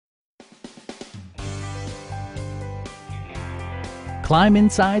Climb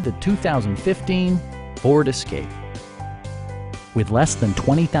inside the 2015 Ford Escape. With less than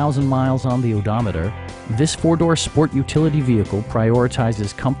 20,000 miles on the odometer, this four-door sport utility vehicle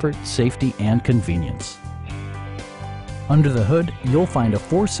prioritizes comfort, safety, and convenience. Under the hood, you'll find a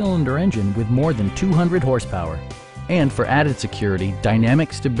four-cylinder engine with more than 200 horsepower. And for added security,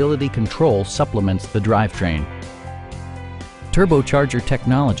 dynamic stability control supplements the drivetrain. Turbocharger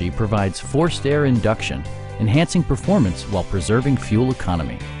technology provides forced air induction, enhancing performance while preserving fuel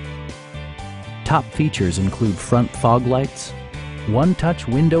economy. Top features include front fog lights, one-touch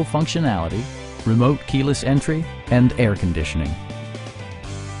window functionality, remote keyless entry, and air conditioning.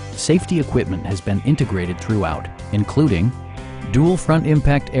 Safety equipment has been integrated throughout, including dual front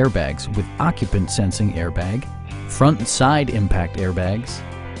impact airbags with occupant sensing airbag, front and side impact airbags,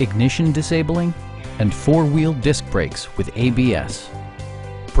 ignition disabling, and four-wheel disc brakes with ABS.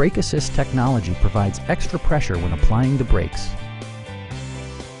 Brake assist technology provides extra pressure when applying the brakes.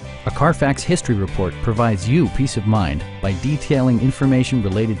 A Carfax history report provides you peace of mind by detailing information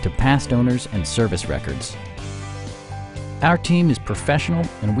related to past owners and service records. Our team is professional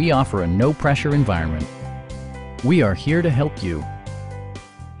and we offer a no-pressure environment. We are here to help you.